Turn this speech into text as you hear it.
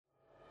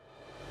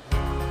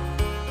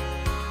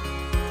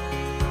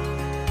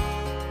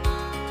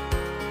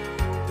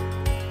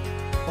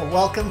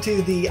Welcome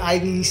to the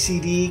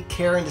IBCD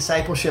Care and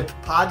Discipleship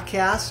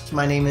Podcast.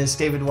 My name is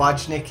David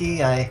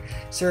Wojnicki. I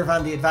serve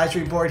on the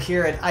advisory board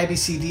here at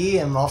IBCD.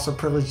 I'm also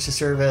privileged to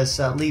serve as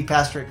lead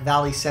pastor at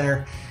Valley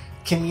Center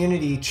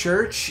Community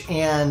Church.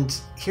 And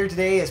here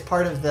today, as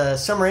part of the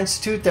Summer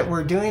Institute that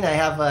we're doing, I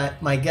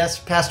have my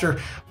guest, Pastor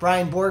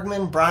Brian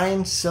Borgman.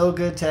 Brian, so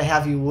good to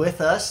have you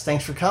with us.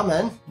 Thanks for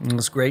coming.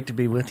 It's great to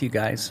be with you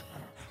guys.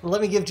 Let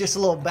me give just a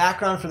little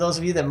background for those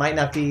of you that might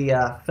not be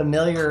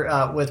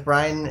familiar with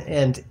Brian,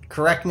 and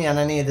correct me on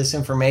any of this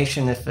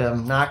information if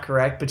I'm not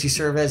correct, but you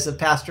serve as a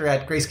pastor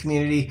at Grace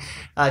Community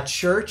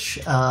Church.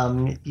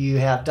 You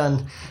have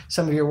done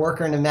some of your work,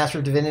 earned a Master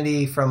of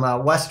Divinity from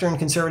Western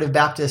Conservative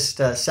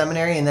Baptist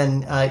Seminary, and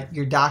then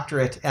your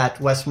doctorate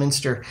at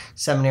Westminster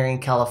Seminary in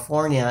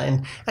California.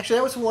 And actually,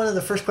 that was one of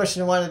the first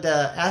questions I wanted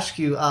to ask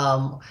you.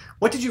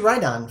 What did you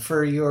write on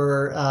for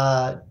your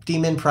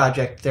DMin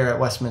project there at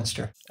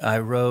Westminster? I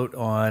wrote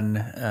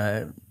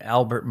on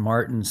Albert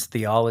Martin's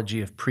theology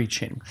of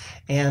preaching.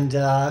 And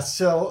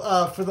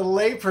so for the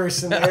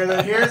layperson there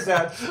that hears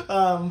that,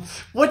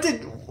 what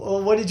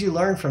did you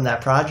learn from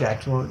that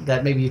project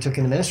that maybe you took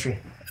into ministry?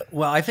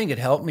 Well, I think it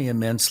helped me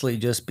immensely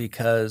just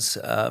because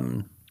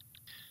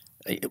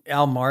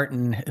Al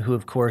Martin, who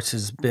of course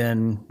has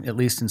been, at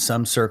least in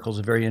some circles,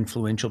 a very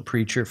influential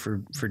preacher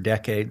for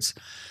decades,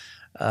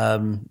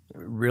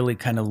 really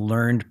kind of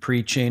learned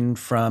preaching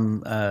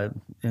from,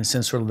 in a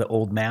sense, sort of the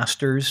old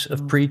masters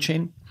of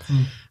preaching.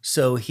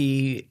 So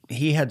he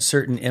had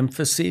certain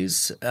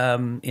emphases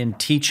in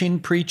teaching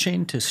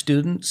preaching to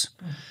students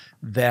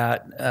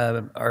that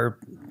are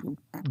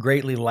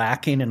greatly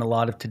lacking in a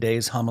lot of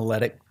today's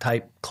homiletic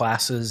type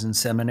classes in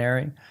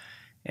seminary.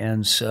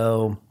 And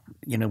so,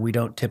 we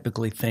don't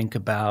typically think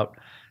about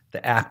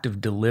the act of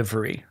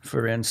delivery,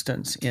 for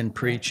instance, in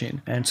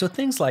preaching. And so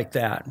things like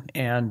that.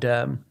 And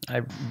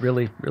I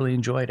really, really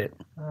enjoyed it.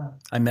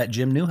 I met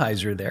Jim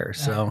Neuheiser there.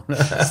 So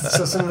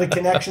so some of the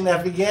connection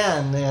that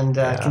began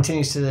and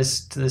continues to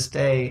this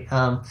day.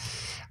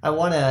 I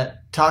want to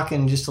talk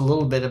in just a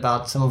little bit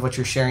about some of what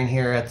you're sharing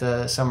here at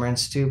the Summer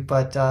Institute,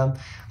 but I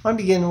want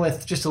to begin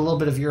with just a little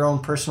bit of your own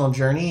personal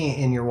journey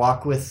in your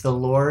walk with the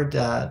Lord.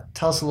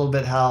 Tell us a little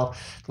bit how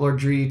the Lord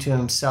drew you to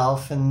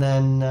himself, and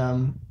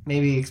then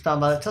maybe expound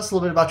about it. Tell us a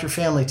little bit about your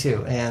family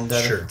too, and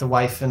Sure. the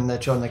wife and the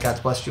children that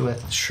God's blessed you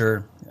with.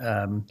 Sure.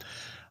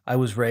 I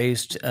was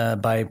raised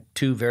by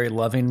two very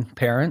loving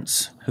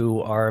parents who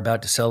are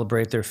about to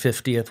celebrate their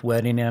 50th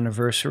wedding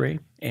anniversary,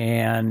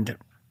 and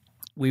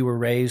we were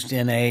raised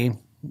in a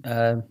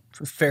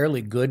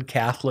fairly good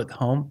Catholic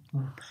home.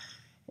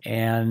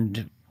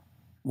 And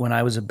when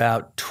I was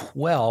about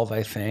 12,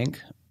 I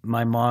think,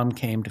 my mom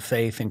came to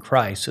faith in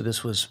Christ. So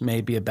this was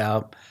maybe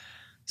about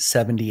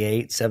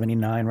 78,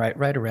 79,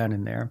 right around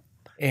in there.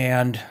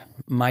 And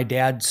my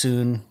dad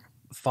soon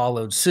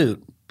followed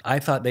suit. I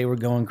thought they were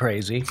going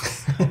crazy.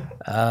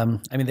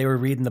 They were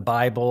reading the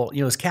Bible.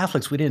 As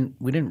Catholics, we didn't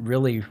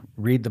really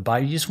read the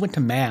Bible. You just went to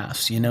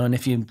Mass, and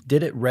if you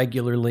did it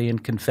regularly in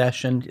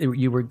confession,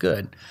 you were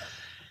good.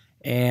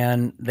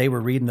 And they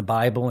were reading the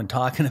Bible and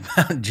talking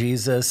about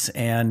Jesus,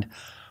 and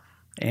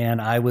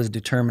I was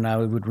determined I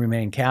would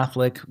remain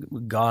Catholic.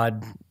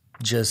 God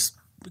just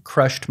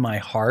crushed my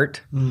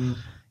heart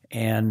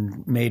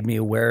and made me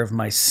aware of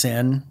my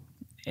sin,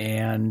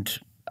 and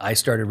I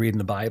started reading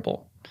the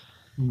Bible.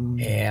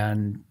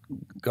 And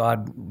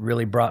God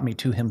really brought me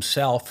to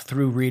himself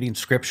through reading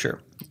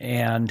Scripture,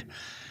 and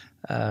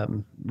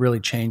really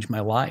changed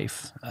my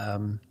life.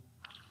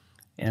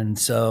 And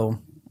so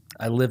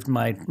I lived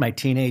my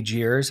teenage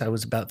years. I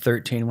was about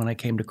 13 when I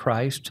came to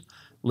Christ.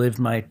 Lived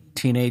my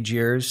teenage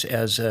years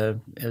as a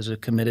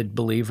committed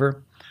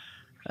believer.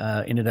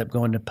 Ended up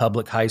going to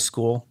public high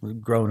school.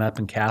 Growing up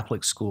in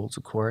Catholic schools,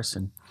 of course,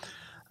 and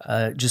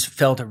just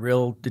felt a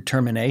real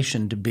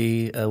determination to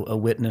be a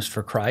witness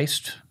for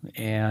Christ,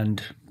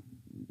 and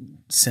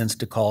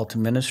sensed a call to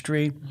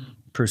ministry,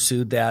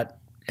 pursued that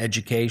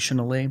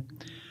educationally.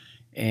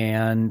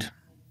 And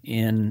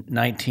in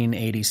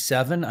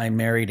 1987, I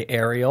married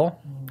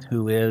Ariel,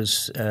 who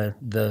is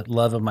the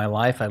love of my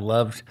life. I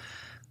loved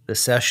the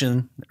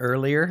session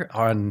earlier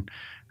on,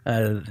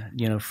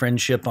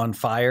 friendship on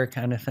fire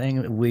kind of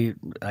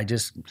thing. I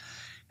just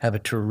have a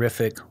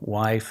terrific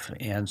wife,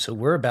 and so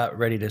we're about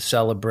ready to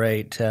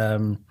celebrate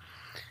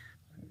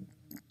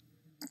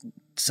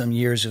some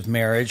years of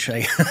marriage.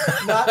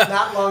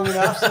 Not long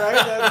enough,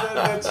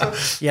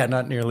 right? Yeah,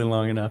 not nearly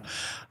long enough.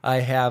 I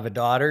have a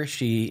daughter.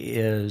 She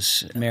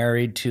is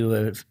married to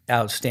an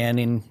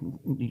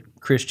outstanding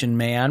Christian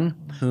man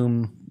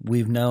whom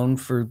we've known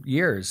for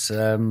years.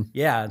 So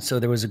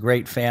there was a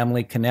great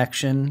family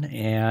connection,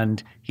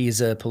 and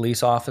he's a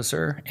police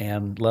officer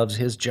and loves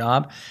his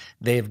job.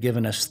 They've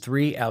given us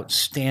 3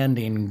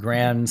 outstanding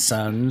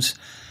grandsons.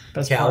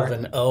 Best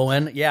Calvin, part.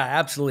 Owen. Yeah,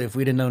 absolutely. If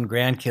we'd have known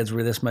grandkids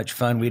were this much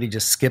fun, we'd have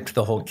just skipped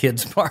the whole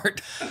kids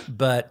part.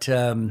 But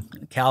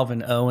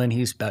Calvin, Owen,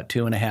 he's about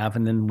 2.5,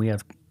 and then we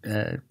have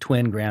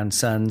twin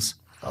grandsons.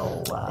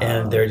 Oh, wow.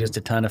 And they're just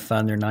a ton of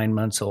fun. They're 9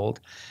 months old.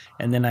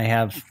 And then I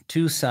have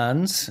two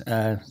sons,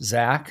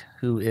 Zach,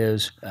 who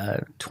is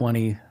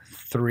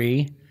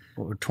 23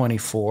 or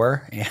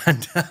 24,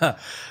 and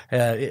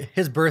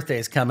his birthday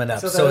is coming up,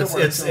 so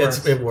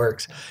it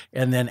works.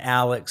 And then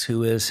Alex,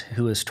 who is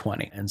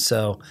 20, and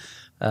so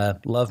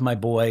love my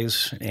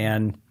boys,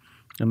 and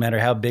no matter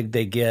how big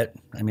they get,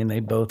 I mean,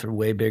 they both are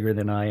way bigger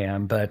than I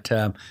am, but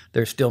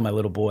they're still my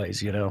little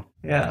boys,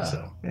 Yeah,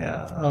 So.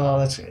 yeah.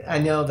 Oh, I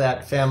know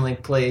that family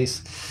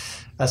plays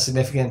a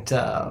significant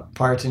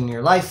part in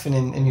your life and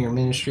in your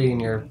ministry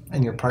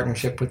and your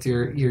partnership with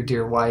your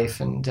dear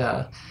wife, and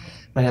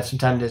might have some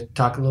time to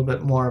talk a little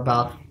bit more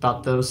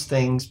about those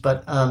things.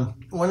 But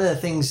one of the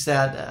things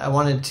that I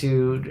wanted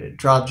to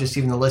draw just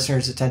even the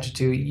listeners' attention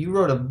to, you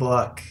wrote a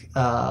book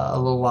a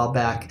little while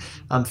back,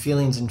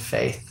 Feelings and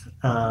Faith.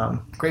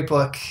 Great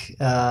book.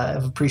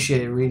 I've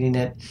appreciated reading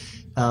it.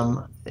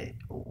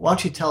 Why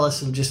don't you tell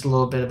us just a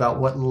little bit about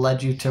what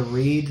led you to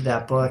read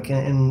that book,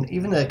 and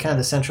even the kind of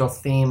the central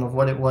theme of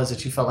what it was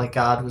that you felt like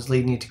God was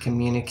leading you to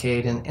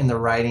communicate in the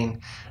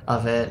writing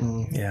of it?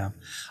 Yeah,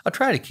 I'll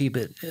try to keep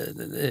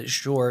it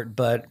short,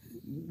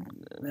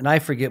 and I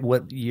forget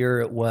what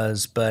year it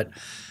was, but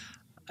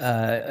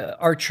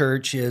our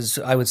church is,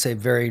 I would say,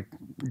 very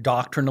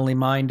doctrinally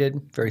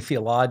minded, very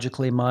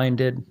theologically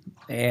minded,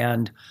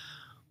 and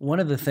one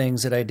of the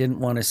things that I didn't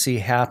want to see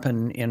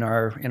happen in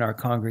our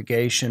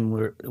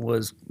congregation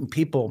was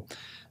people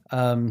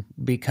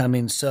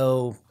becoming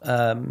so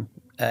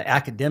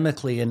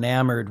academically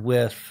enamored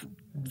with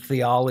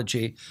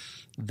theology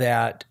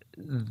that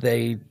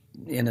they,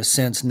 in a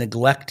sense,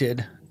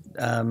 neglected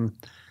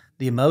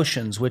the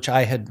emotions, which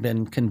I had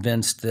been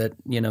convinced that,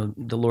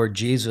 the Lord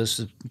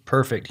Jesus,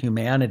 perfect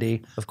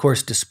humanity, of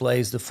course,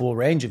 displays the full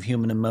range of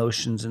human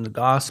emotions in the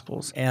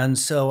Gospels. And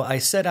so I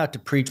set out to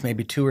preach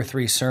maybe 2 or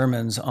 3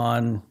 sermons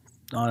on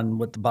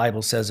what the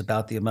Bible says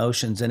about the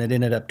emotions, and it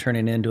ended up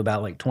turning into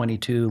about like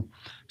 22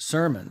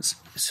 sermons.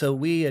 So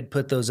we had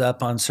put those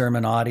up on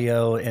sermon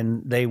audio,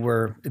 and they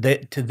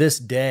to this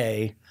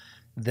day,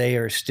 they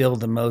are still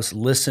the most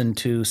listened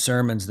to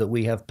sermons that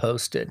we have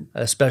posted,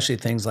 especially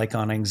things like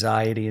on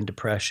anxiety and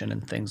depression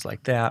and things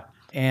like that.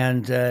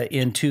 And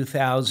in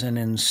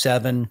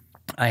 2007,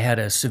 I had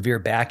a severe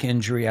back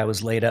injury. I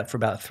was laid up for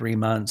about 3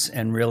 months.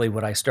 And really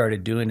what I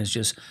started doing is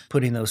just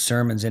putting those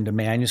sermons into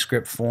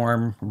manuscript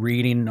form,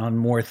 reading on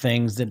more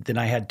things than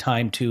I had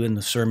time to in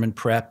the sermon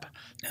prep.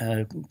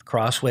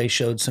 Crossway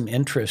showed some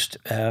interest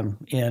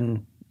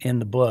in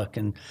the book.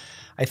 And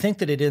I think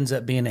that it ends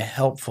up being a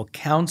helpful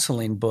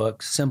counseling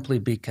book simply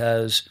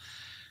because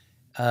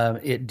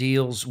it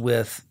deals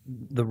with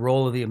the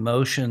role of the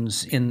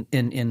emotions in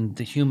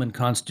the human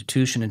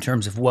constitution in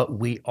terms of what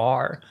we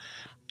are.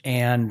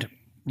 And,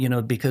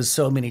 because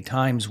so many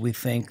times we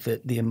think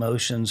that the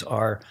emotions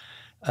are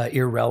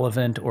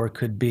irrelevant or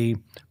could be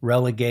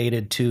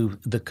relegated to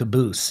the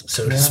caboose,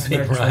 so to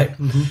speak, right?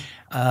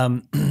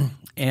 Mm-hmm.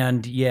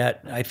 And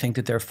yet I think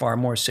that they're far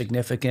more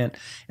significant.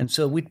 And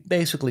so we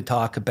basically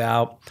talk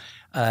about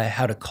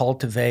how to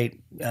cultivate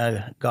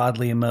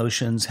godly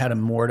emotions, how to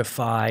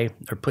mortify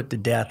or put to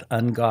death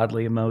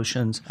ungodly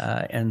emotions.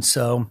 And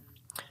so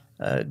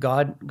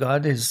God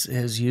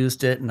has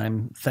used it, and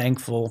I'm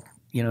thankful,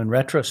 in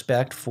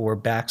retrospect, for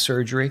back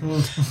surgery.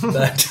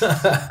 But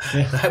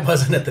I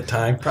wasn't at the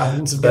time.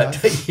 Providence of God.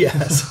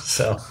 Yes.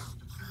 So.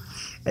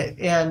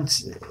 And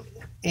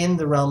in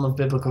the realm of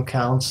biblical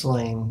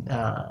counseling,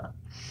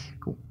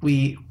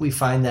 we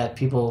find that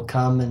people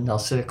come and they'll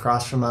sit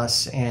across from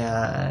us,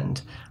 and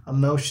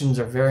emotions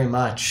are very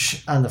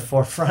much on the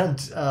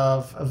forefront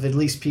of at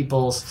least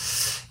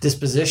people's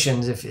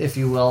dispositions, if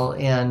you will.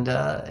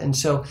 And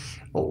so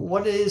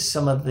what is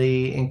some of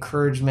the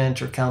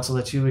encouragement or counsel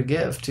that you would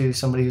give to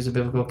somebody who's a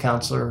biblical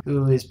counselor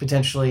who is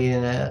potentially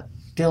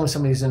dealing with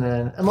somebody who's in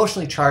an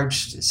emotionally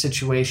charged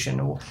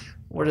situation?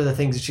 What are the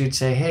things that you'd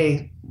say,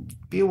 hey,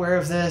 be aware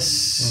of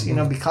this,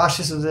 be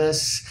cautious of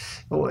this?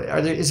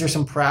 Is there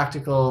some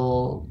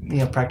practical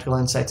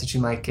insights that you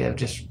might give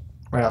just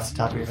right off the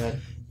top of your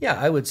head? Yeah,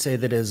 I would say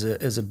that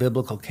as a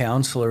biblical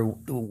counselor,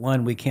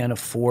 one, we can't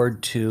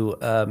afford to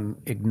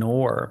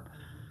ignore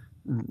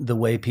the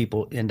way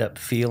people end up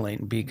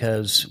feeling,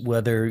 because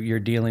whether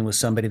you're dealing with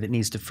somebody that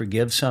needs to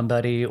forgive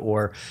somebody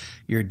or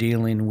you're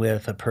dealing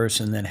with a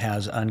person that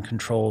has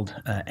uncontrolled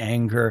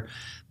anger,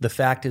 the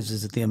fact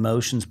is that the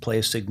emotions play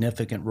a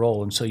significant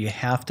role. And so you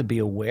have to be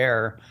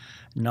aware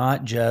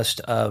not just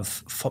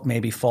of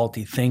maybe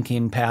faulty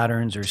thinking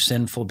patterns or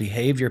sinful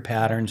behavior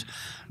patterns,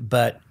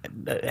 but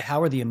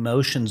how are the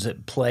emotions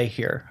at play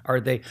here? Are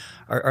they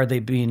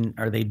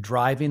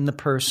driving the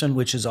person,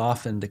 which is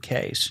often the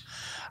case?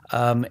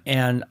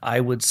 And I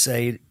would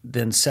say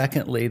then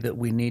secondly that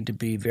we need to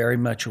be very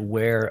much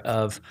aware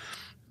of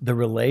the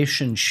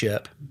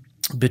relationship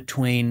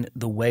between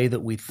the way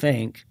that we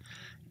think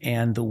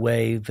and the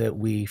way that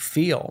we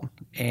feel.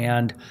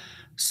 And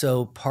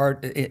so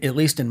at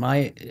least in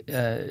my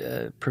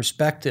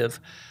perspective,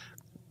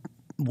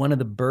 one of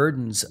the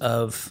burdens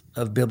of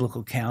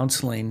biblical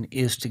counseling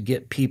is to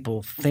get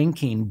people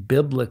thinking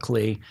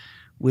biblically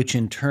which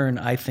in turn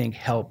I think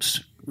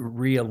helps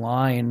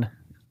realign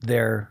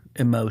their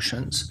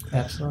emotions.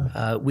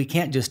 Absolutely. We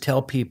can't just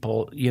tell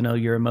people,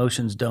 your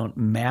emotions don't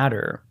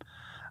matter.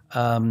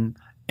 And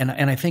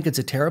I think it's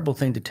a terrible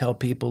thing to tell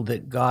people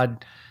that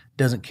God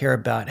doesn't care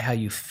about how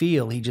you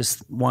feel. He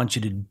just wants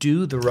you to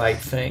do the right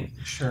thing.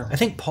 Sure. I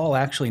think Paul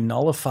actually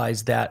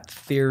nullifies that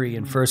theory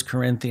in 1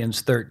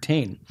 Corinthians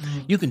 13.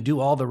 You can do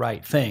all the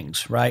right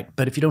things, right?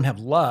 But if you don't have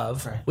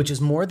love, which is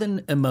more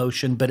than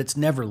emotion, but it's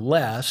never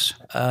less,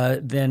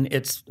 then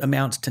it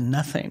amounts to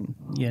nothing,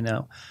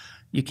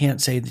 You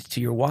can't say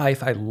to your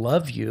wife, I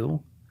love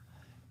you,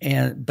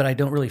 but I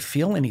don't really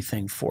feel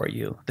anything for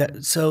you.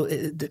 So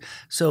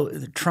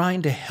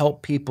trying to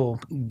help people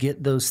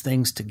get those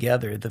things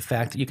together, the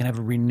fact that you can have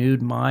a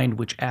renewed mind,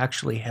 which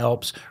actually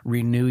helps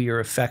renew your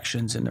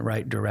affections in the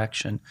right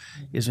direction,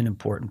 is an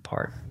important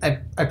part. I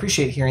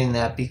appreciate hearing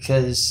that,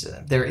 because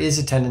there is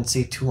a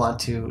tendency to want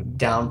to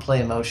downplay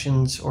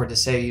emotions, or to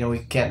say, we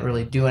can't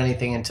really do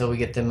anything until we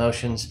get the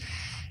emotions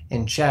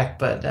in check.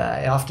 But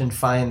I often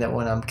find that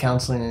when I'm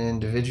counseling an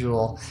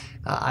individual,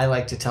 I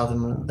like to tell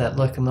them that,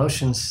 look,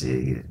 emotions,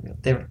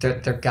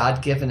 they're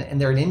God-given, and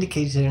they're an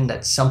indication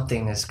that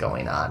something is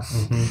going on.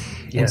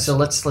 Yes. And so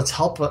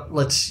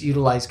let's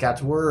utilize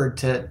God's word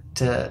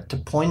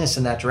to point us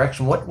in that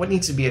direction. What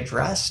needs to be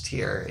addressed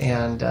here?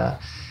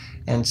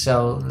 And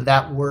so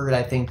that word,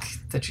 I think,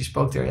 that you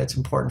spoke there, that's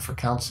important for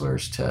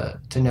counselors to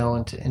know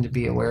and to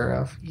be aware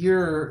of.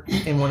 You're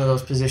in one of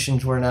those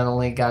positions where not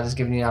only God has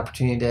given you an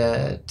opportunity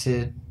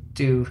to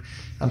do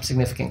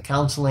significant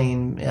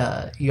counseling,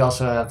 you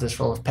also have this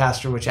role of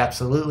pastor, which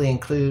absolutely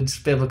includes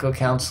biblical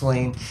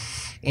counseling.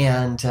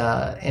 And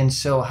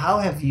so how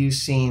have you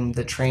seen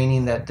the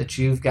training that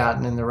you've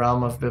gotten in the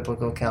realm of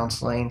biblical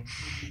counseling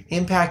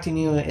impacting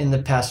you in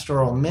the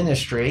pastoral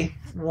ministry?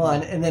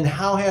 One, and then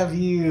how have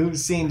you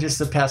seen just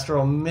the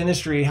pastoral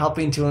ministry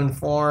helping to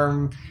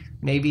inform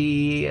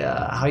maybe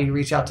how you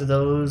reach out to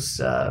those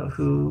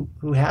who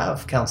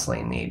have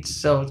counseling needs?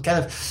 So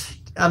kind of,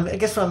 I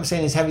guess what I'm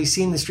saying is, have you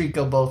seen the street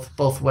go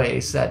both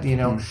ways? That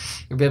your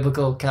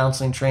biblical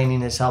counseling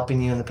training is helping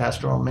you in the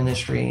pastoral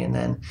ministry, and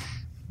then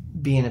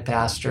being a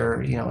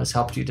pastor, has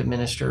helped you to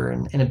minister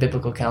in a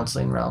biblical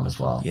counseling realm as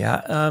well.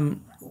 Yeah.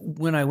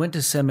 When I went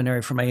to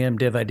seminary for my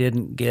MDiv, I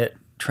didn't get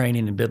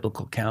training in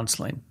biblical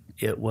counseling.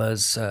 It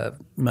was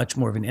much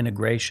more of an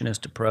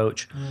integrationist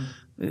approach.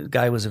 The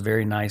guy was a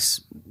very nice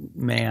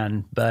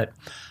man, but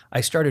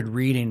I started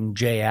reading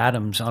Jay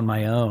Adams on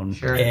my own,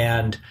 Sure.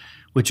 and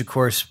which of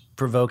course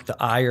provoked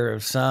the ire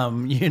of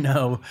some.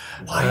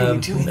 Why are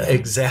you doing that?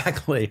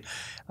 Exactly.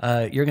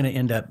 You're going to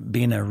end up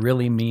being a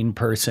really mean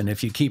person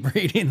if you keep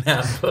reading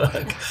that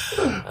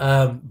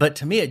book. But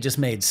to me, it just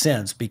made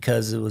sense,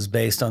 because it was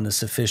based on the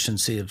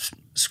sufficiency of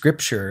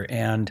Scripture,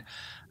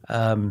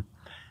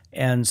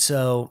 and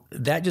so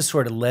that just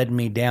sort of led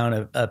me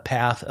down a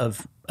path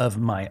of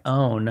my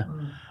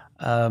own.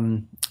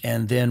 And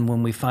then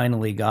when we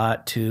finally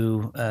got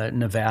to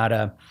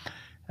Nevada,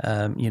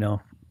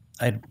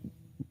 I'd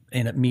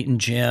end up meeting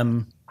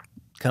Jim,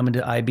 coming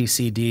to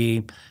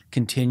IBCD,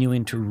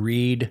 continuing to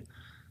read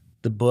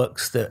the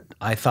books that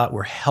I thought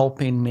were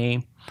helping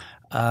me.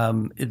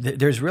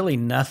 There's really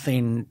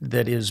nothing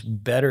that is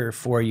better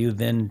for you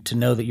than to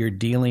know that you're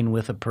dealing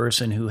with a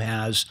person who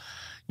has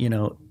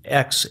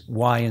X,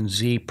 Y, and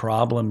Z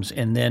problems,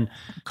 and then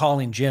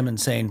calling Jim and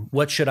saying,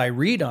 what should I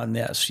read on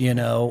this,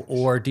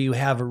 or do you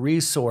have a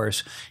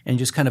resource, and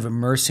just kind of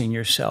immersing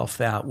yourself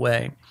that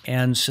way.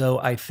 And so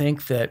I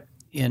think that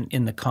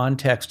in the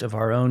context of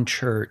our own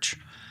church,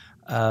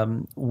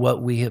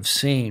 what we have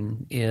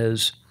seen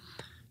is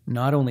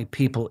not only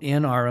people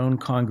in our own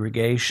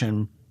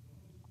congregation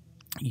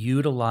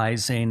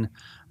utilizing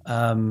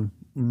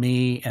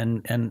me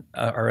and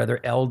our other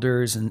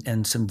elders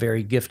and some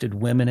very gifted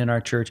women in our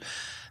church,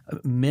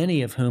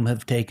 many of whom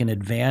have taken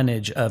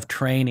advantage of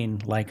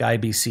training like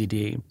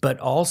IBCD, but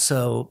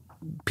also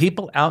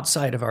people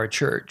outside of our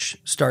church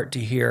start to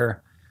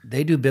hear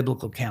they do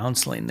biblical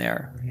counseling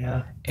there.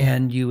 Yeah.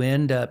 And you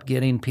end up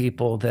getting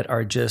people that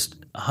are just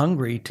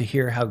hungry to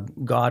hear how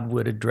God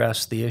would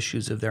address the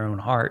issues of their own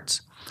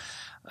hearts.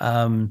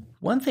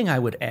 One thing I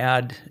would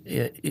add,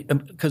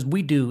 because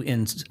we do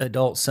in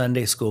adult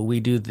Sunday school, we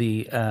do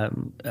the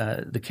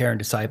Care and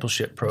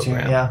Discipleship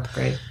program. Yeah,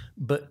 great.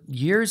 But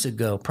years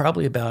ago,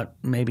 probably about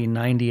maybe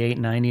 98,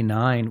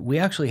 99, we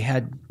actually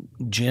had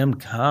Jim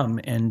come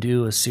and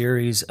do a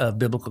series of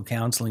biblical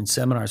counseling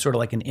seminars, sort of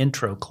like an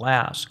intro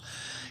class.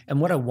 And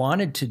what I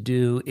wanted to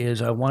do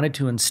is I wanted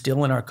to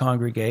instill in our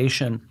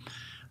congregation,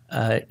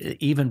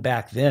 even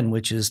back then,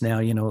 which is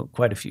now,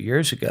 quite a few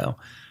years ago,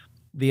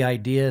 the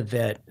idea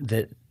that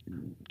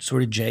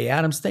sort of Jay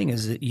Adams' thing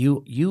is that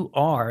you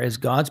are, as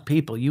God's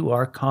people, you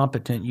are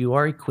competent, you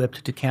are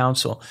equipped to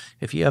counsel.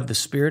 If you have the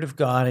Spirit of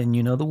God and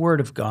you know the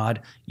Word of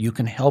God, you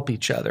can help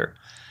each other.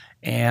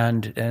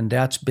 And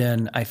that's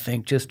been, I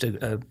think, just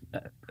a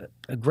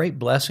great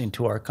blessing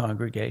to our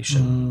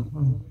congregation.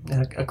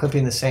 Mm-hmm.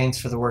 Equipping the saints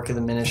for the work of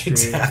the ministry.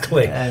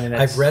 Exactly.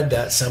 I've read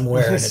that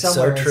somewhere, and it's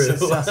so true. It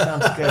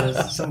sounds good.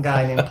 It's some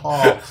guy named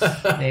Paul,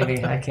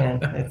 maybe. I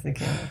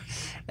think.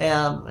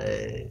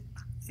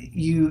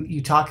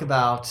 You talk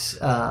about,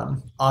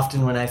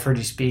 often when I've heard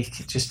you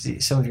speak,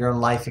 just some of your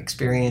own life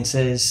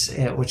experiences,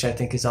 which I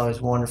think is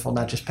always wonderful,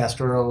 not just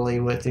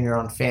pastorally within your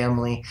own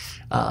family.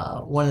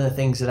 One of the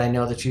things that I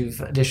know that you've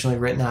additionally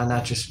written on,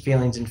 not just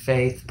feelings and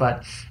faith,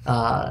 but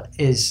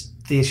is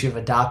the issue of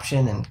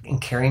adoption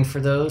and caring for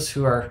those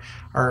who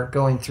are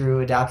going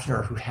through adoption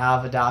or who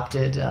have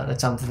adopted.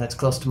 That's something that's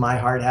close to my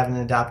heart, having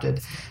an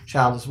adopted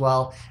child as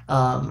well.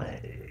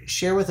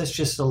 Share with us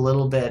just a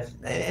little bit,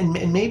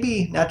 and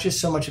maybe not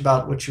just so much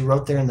about what you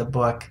wrote there in the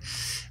book,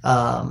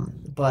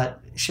 but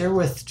share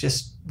with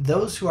just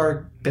those who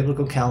are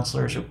biblical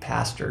counselors or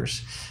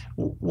pastors,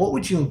 what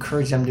would you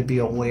encourage them to be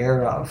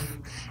aware of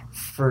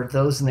for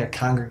those in their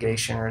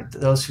congregation or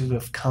those who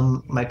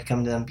might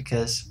come to them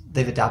because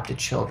they've adopted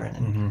children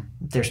and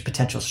there's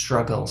potential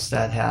struggles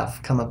that have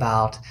come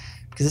about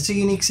because it's a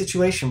unique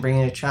situation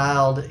bringing a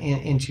child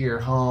into your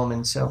home.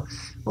 And so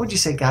what would you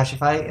say, gosh,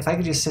 if I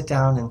could just sit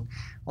down and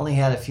only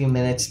had a few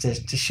minutes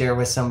to share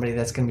with somebody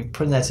that's going to be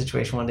put in that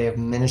situation one day of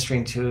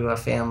ministering to a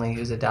family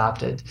who's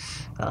adopted,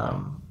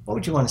 what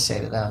would you want to say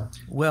to them?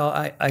 Well,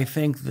 I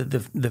think that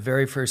the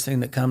very first thing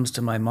that comes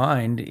to my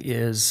mind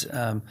is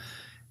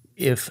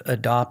if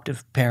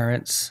adoptive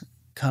parents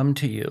come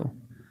to you,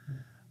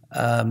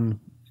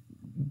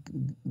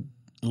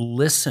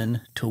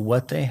 listen to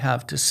what they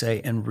have to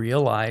say and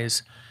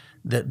realize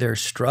that their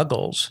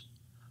struggles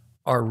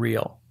are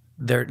real.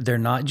 They're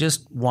not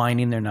just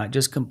whining, they're not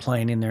just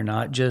complaining, they're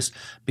not just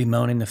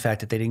bemoaning the fact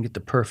that they didn't get the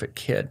perfect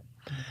kid.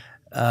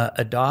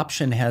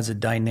 Adoption has a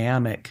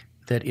dynamic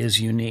that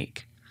is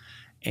unique.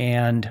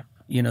 And,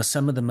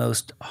 some of the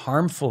most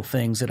harmful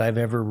things that I've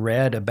ever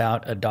read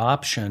about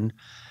adoption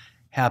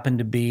happen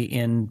to be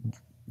in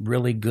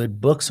really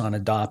good books on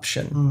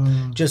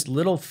adoption. Just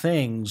little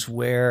things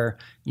where,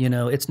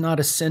 it's not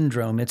a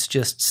syndrome, it's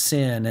just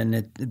sin,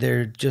 and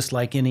they're just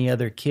like any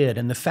other kid.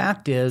 And the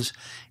fact is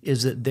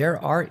that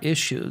there are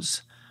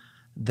issues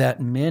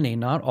that many,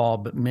 not all,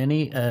 but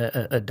many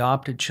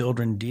adopted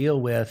children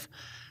deal with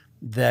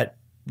that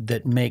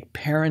make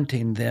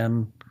parenting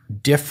them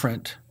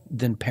different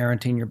than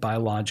parenting your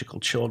biological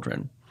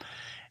children.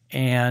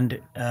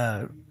 And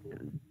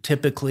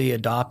typically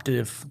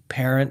adoptive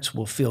parents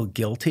will feel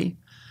guilty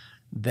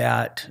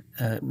that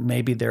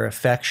maybe their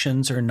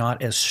affections are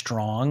not as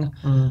strong,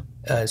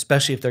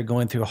 especially if they're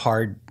going through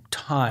hard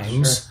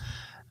times,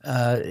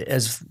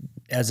 as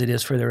it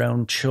is for their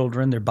own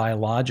children, their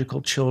biological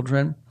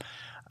children.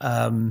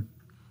 And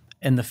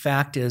the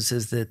fact is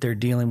that they're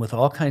dealing with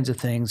all kinds of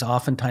things,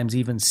 oftentimes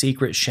even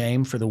secret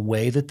shame for the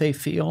way that they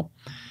feel.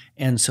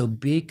 And so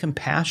be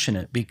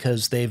compassionate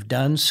because they've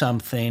done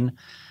something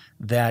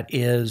that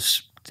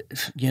is,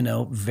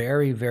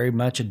 very, very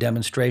much a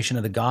demonstration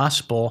of the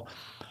gospel,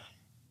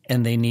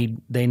 and they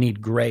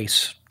need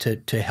grace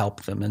to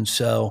help them. And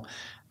so,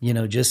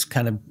 just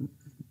kind of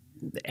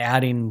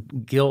adding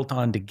guilt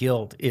onto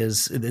guilt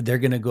is they're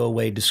going to go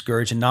away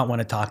discouraged and not want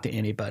to talk to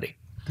anybody.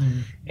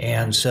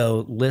 And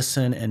so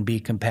listen and be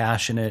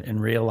compassionate and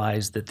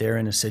realize that they're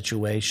in a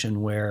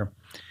situation where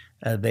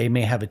they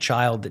may have a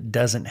child that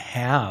doesn't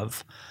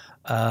have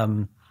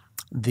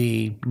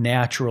the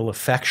natural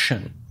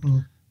affection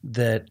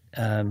that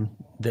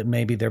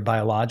maybe their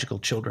biological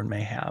children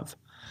may have.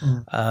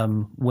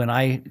 When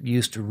I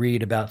used to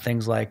read about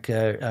things like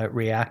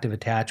reactive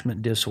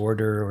attachment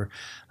disorder,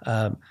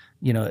 or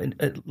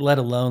let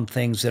alone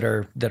things that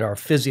are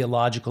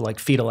physiological, like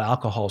fetal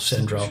alcohol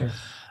syndrome,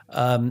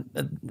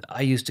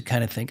 I used to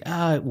kind of think,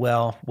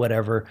 well,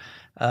 whatever,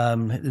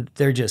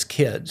 they're just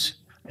kids.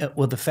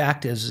 Well, the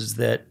fact is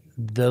that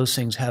those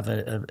things have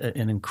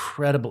an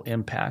incredible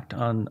impact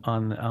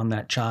on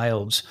that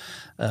child's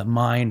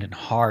mind and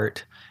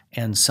heart,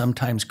 and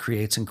sometimes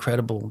creates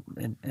incredible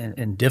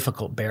and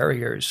difficult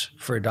barriers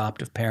for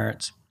adoptive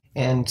parents.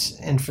 And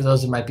for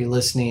those that might be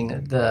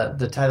listening,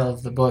 the title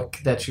of the book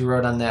that you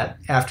wrote on that,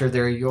 After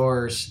They're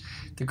Yours,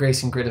 The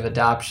Grace and Grit of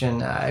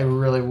Adoption, I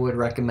really would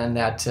recommend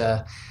that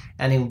to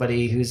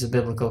anybody who's a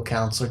biblical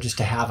counselor, just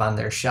to have on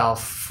their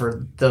shelf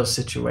for those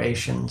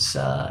situations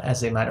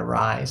as they might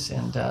arise.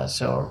 And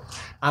so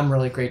I'm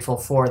really grateful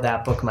for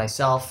that book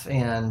myself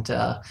and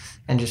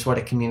just what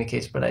it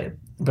communicates. But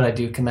I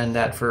do commend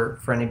that for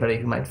anybody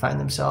who might find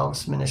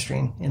themselves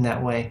ministering in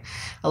that way.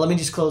 Let me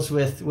just close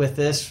with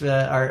this,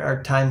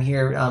 our time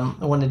here.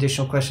 One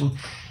additional question.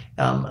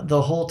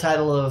 The whole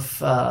title of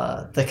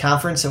the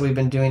conference that we've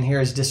been doing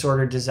here is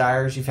Disordered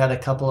Desires. You've had a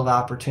couple of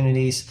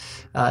opportunities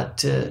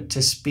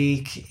to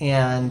speak,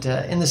 and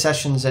in the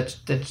sessions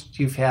that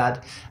you've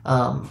had,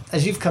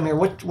 as you've come here,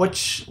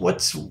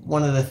 what's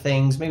one of the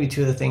things, maybe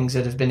two of the things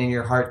that have been in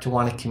your heart to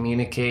want to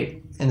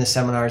communicate in the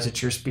seminars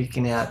that you're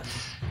speaking at,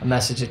 a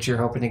message that you're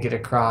hoping to get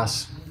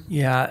across?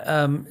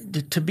 Yeah,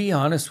 to be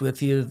honest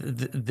with you,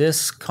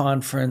 this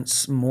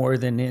conference, more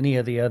than any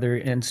of the other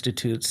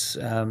institutes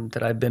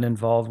that I've been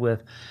involved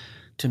with,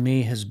 to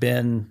me has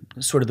been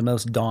sort of the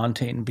most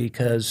daunting,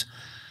 because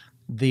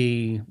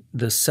the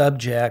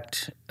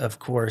subject, of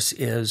course,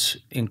 is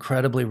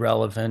incredibly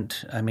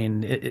relevant. I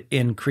mean,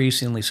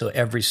 increasingly so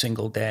every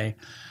single day,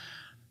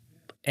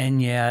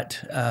 and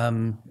yet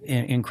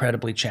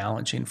incredibly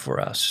challenging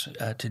for us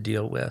to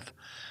deal with.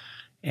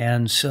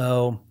 And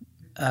so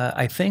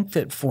I think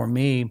that for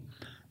me,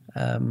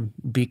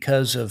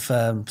 because of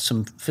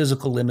some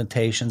physical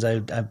limitations,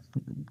 I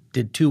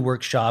did 2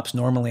 workshops.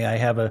 Normally I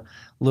have a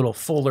little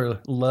fuller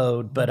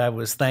load, but I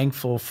was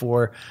thankful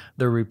for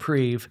the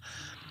reprieve.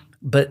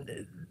 But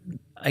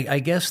I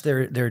guess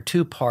there are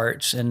 2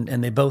 parts,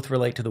 and they both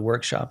relate to the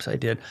workshops I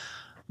did.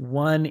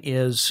 One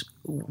is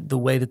the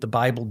way that the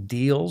Bible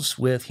deals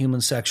with human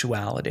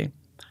sexuality,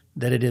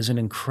 that it is an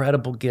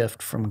incredible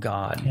gift from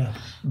God,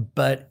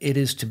 but it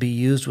is to be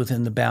used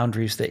within the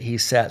boundaries that he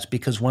sets,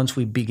 because once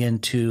we begin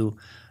to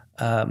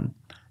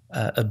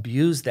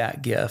abuse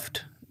that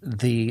gift,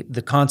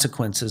 the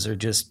consequences are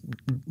just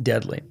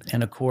deadly.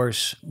 And of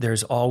course,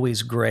 there's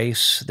always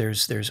grace,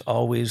 there's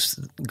always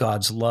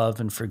God's love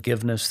and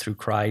forgiveness through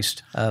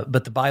Christ,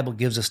 but the Bible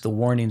gives us the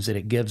warnings that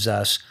it gives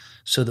us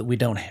so that we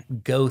don't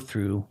go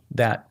through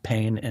that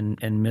pain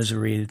and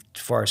misery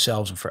for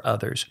ourselves and for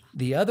others.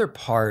 The other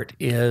part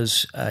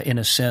is, in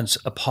a sense,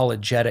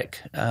 apologetic,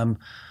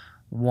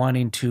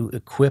 wanting to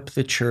equip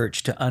the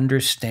church to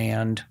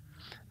understand,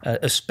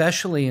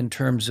 especially in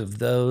terms of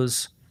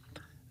those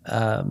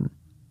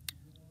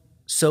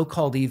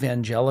so-called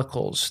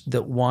evangelicals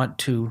that want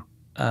to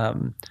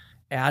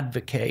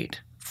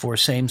advocate for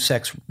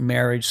same-sex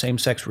marriage,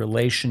 same-sex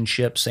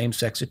relationships,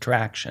 same-sex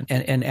attraction,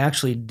 and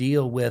actually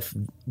deal with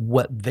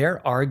what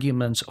their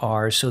arguments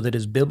are, so that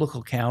as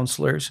biblical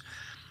counselors,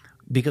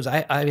 because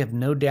I have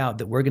no doubt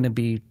that we're going to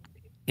be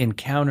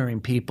encountering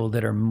people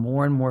that are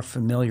more and more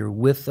familiar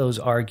with those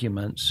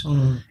arguments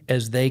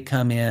as they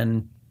come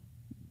in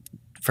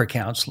for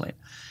counseling.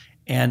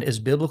 And as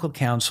biblical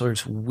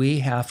counselors, we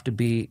have to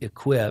be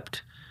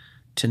equipped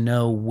to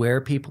know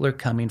where people are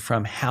coming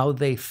from, how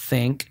they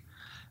think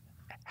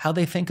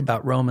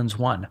about Romans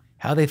 1,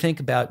 how they think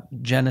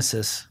about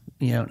Genesis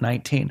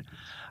 19,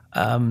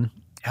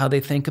 how they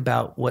think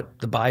about what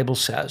the Bible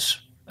says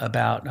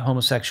about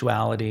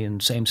homosexuality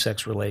and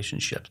same-sex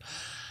relationships.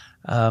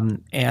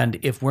 And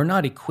if we're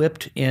not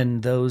equipped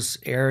in those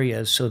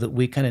areas so that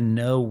we kind of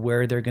know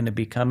where they're going to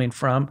be coming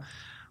from,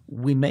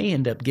 we may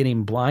end up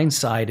getting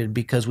blindsided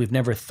because we've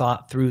never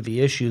thought through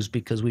the issues,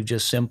 because we've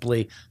just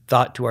simply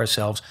thought to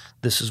ourselves,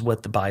 this is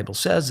what the Bible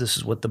says, this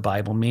is what the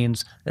Bible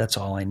means, that's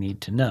all I need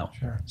to know.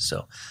 Sure.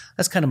 So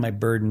that's kind of my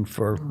burden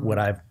for what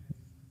I've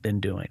been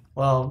doing.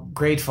 Well,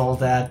 grateful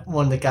that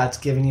God's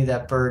given you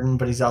that burden,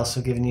 but he's also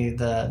given you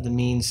the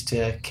means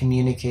to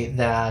communicate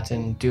that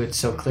and do it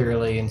so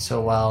clearly and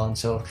so well. And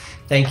so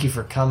thank you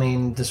for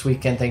coming this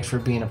weekend. Thanks for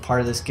being a part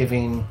of this,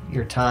 giving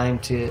your time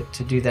to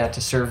do that,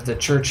 to serve the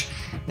church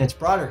in its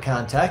broader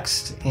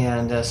context.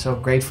 And so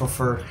grateful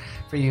for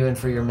you and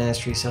for your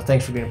ministry. So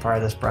thanks for being a part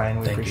of this, Brian.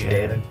 We appreciate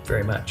it. Thank you, David,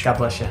 very much. God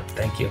bless you.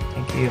 Thank you.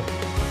 Thank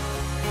you.